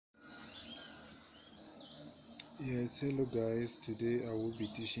Yes, hello guys. Today I will be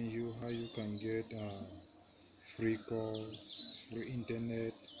teaching you how you can get free calls, free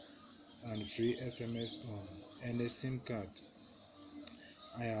internet, and free SMS on any SIM card.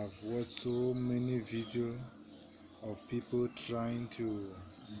 I have watched so many videos of people trying to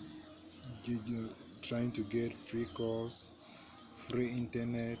get free calls, free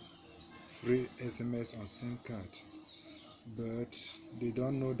internet, free SMS on SIM card. But they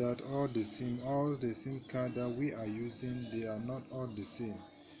don't know that all the SIM card that we are using, they are not all the same.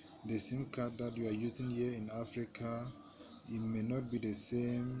 The SIM card that you are using here in Africa, it may not be the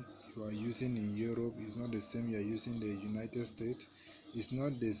same you are using in Europe. It's not the same you are using in the United States. It's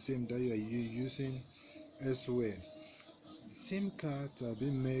not the same that you are using elsewhere. SIM cards are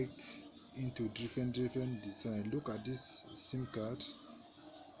being made into different design. Look at this SIM card.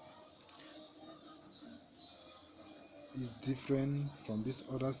 It's different from this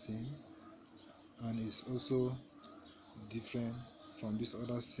other SIM, and it's also different from this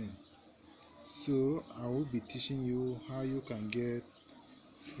other SIM. So I will be teaching you how you can get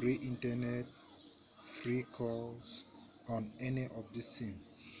free internet, free calls on any of the SIM.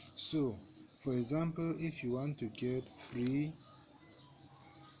 So for example, if you want to get free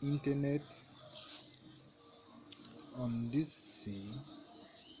internet on this SIM,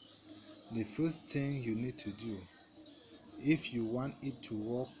 the first thing you need to do, if you want it to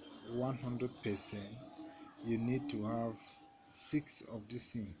work 100%, you need to have 6 of the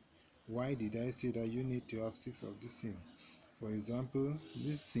SIM. Why did I say that you need to have 6 of the SIM? For example,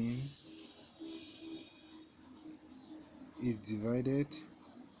 this SIM is divided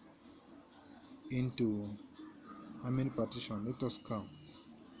into how many partitions? Let us count.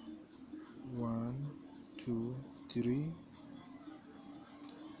 1, 2, 3,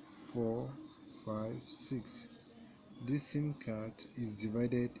 4, 5, 6. This SIM card is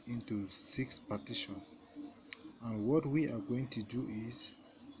divided into 6 partitions, and what we are going to do is,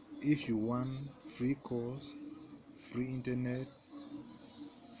 if you want free calls, free internet,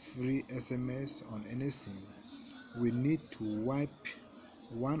 free SMS on any SIM, we need to wipe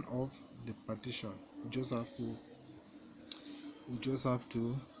one of the partition. We just have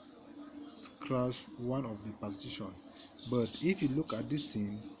to scratch one of the partition. But if you look at this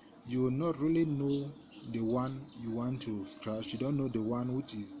SIM, you will not really know the one you want to scratch. You don't know the one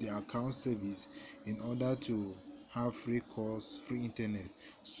which is the account service in order to have free calls, free internet.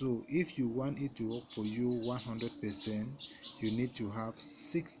 So if you want it to work for you 100%, you need to have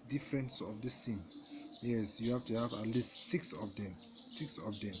 6 different of the SIM. Yes, you have to have at least 6 of them. 6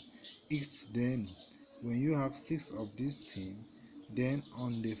 of them. Then when you have 6 of this SIM, then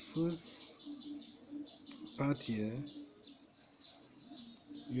on the first part here,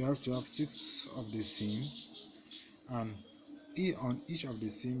 you have to have 6 of the SIM, and on each of the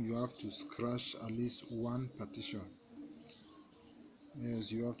SIM you have to scratch at least one partition. Yes,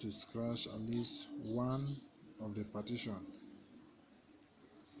 you have to scratch at least one of the partition.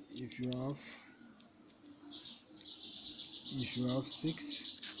 If you have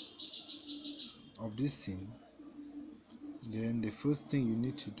 6 of this SIM, then the first thing you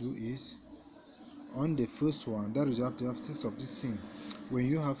need to do is, on the first one, that is, you have to have 6 of this SIM. When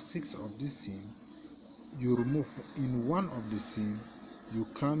you have 6 of this SIM, you remove in one of the SIM, you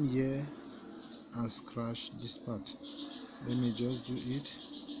come here and scratch this part. Let me just do it.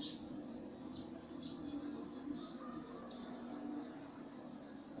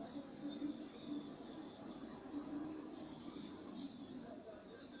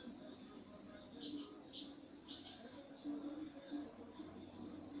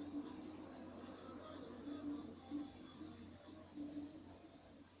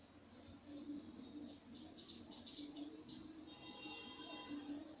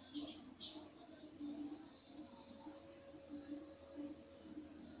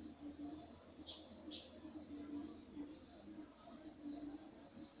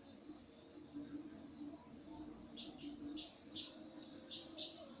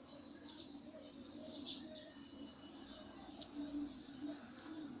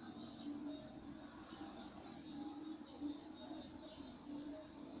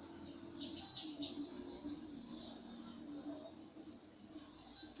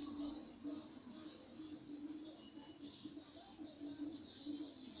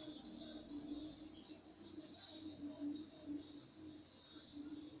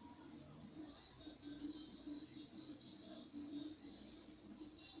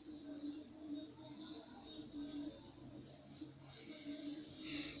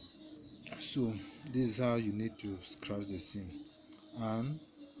 So this is how you need to scratch the SIM. And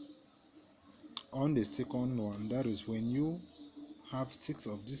on the second one, that is when you have 6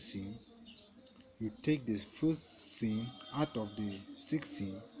 of this SIM, You take the first SIM out of the 6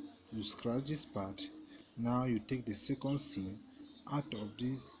 SIM, you scratch this part. Now you take the second SIM out of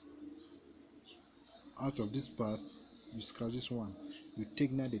this part, you scratch this one. You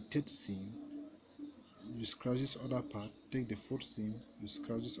take now the third SIM, you scratch this other part. Take the fourth SIM, you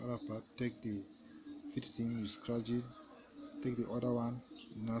scratch this other part. Take the fifth SIM, you scratch it. Take the other one,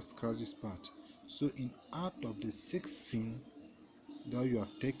 you now scratch this part. So in out of the 6 SIM that you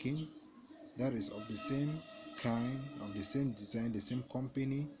have taken, that is of the same kind, of the same design, the same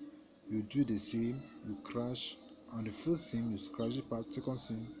company, you do the same. You crash on the first SIM, you scratch the part. Second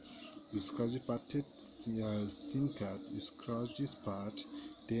SIM, you scratch the part. Third SIM card, you scratch this part.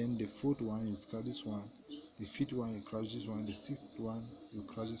 Then the fourth one, you scratch this one. The fifth one, you scratch this one. The sixth one, you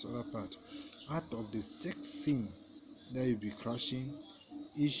scratch this other part. Out of the 6 SIM that you'll be crashing,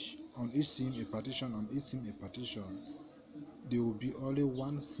 each SIM a partition, on each SIM a partition, there will be only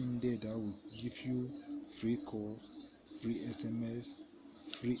one SIM there that will give you free calls, free SMS,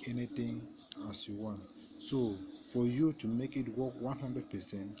 free anything as you want. So for you to make it work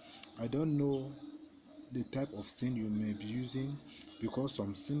 100%, I don't know the type of SIM you may be using, because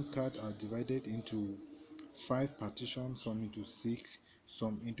some SIM cards are divided into 5 partitions, some into 6,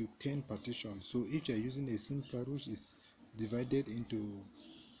 some into 10 partitions. So if you are using a SIM card which is divided into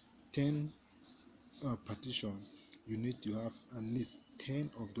 10 partition, you need to have at least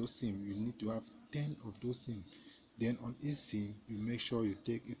 10 of those SIM. You need to have 10 of those SIM. Then on each SIM, you make sure you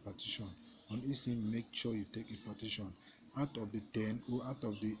take a partition. On each SIM, make sure you take a partition. Out of the 10, or out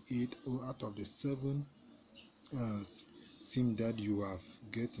of the 8, or out of the 7 SIM that you have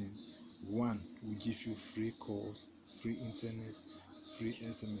getting, one will give you free calls, free internet, free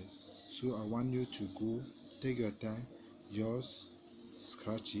SMS. So I want you to go, take your time, just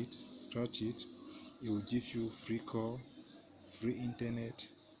scratch it. It will give you free call, free internet,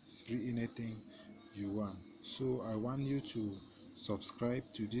 free anything you want. So I want you to subscribe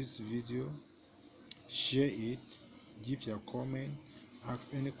to this video, share it, give your comment,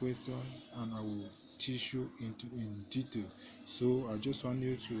 ask any question, and I will teach you in detail. So I just want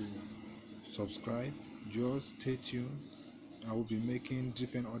you to subscribe, just stay tuned. I will be making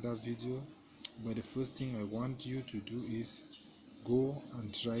different other videos, but the first thing I want you to do is go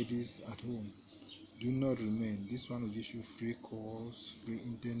and try this at home. Do not remain. This one will give you free calls, free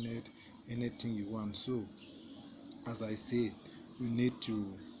internet, anything you want. So as I said, you need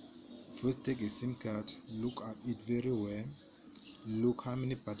to first take a SIM card, look at it very well, look how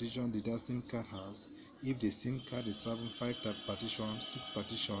many partitions the SIM card has. If the SIM card is having 5 partition, 6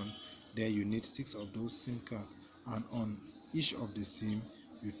 partition, then you need 6 of those SIM card, and on each of the SIM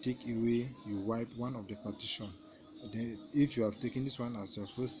you take away, you wipe one of the partition. Then if you have taken this one as your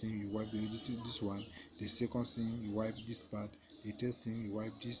first SIM, you wipe this one. The second SIM, you wipe this part. The third SIM, you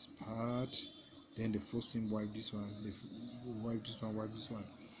wipe this part. Then the fourth SIM, wipe this one. Wipe this one, wipe this one.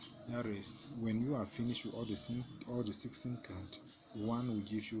 That is, when you are finished with all the 6 SIM cards, one will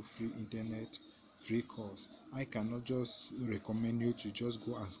give you free internet, free calls. I cannot just recommend you to just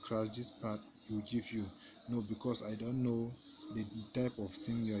go and scratch this part it will give you. No, because I don't know the type of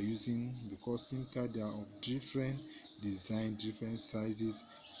SIM you are using, because SIM cards are of different design, different sizes.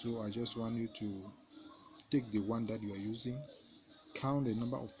 So I just want you to take the one that you are using, count the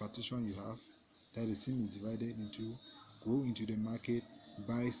number of partition you have that the SIM is divided into, go into the market,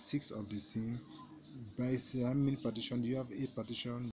 buy 6 of the SIM. Buy, say how many partition do you have? 8 partition.